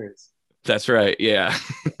 7-game series. That's right. Yeah.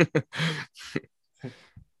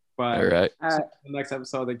 But All right. The next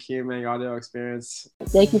episode of the Key and Mang Audio Experience.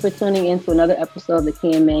 Thank you for tuning in to another episode of the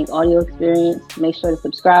Key and Mang Audio Experience. Make sure to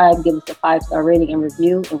subscribe, give us a 5-star rating and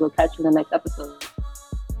review, and we'll catch you in the next episode.